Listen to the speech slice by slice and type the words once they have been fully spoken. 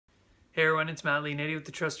Hey everyone, it's Matt Lionetti with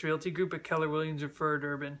the Trust Realty Group at Keller Williams Referred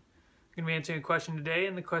Urban. I'm going to be answering a question today,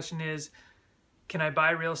 and the question is, can I buy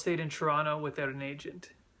real estate in Toronto without an agent?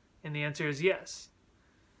 And the answer is yes.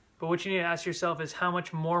 But what you need to ask yourself is, how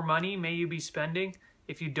much more money may you be spending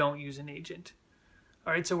if you don't use an agent?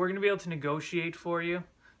 Alright, so we're going to be able to negotiate for you,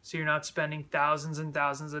 so you're not spending thousands and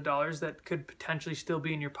thousands of dollars that could potentially still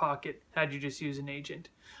be in your pocket had you just use an agent.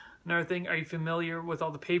 Another thing, are you familiar with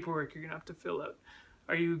all the paperwork you're going to have to fill out?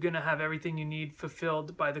 Are you going to have everything you need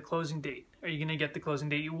fulfilled by the closing date? Are you going to get the closing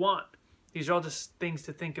date you want? These are all just things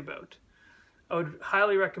to think about. I would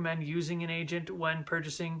highly recommend using an agent when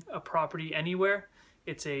purchasing a property anywhere.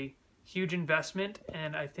 It's a huge investment,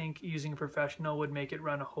 and I think using a professional would make it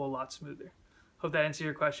run a whole lot smoother. Hope that answers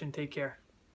your question. Take care.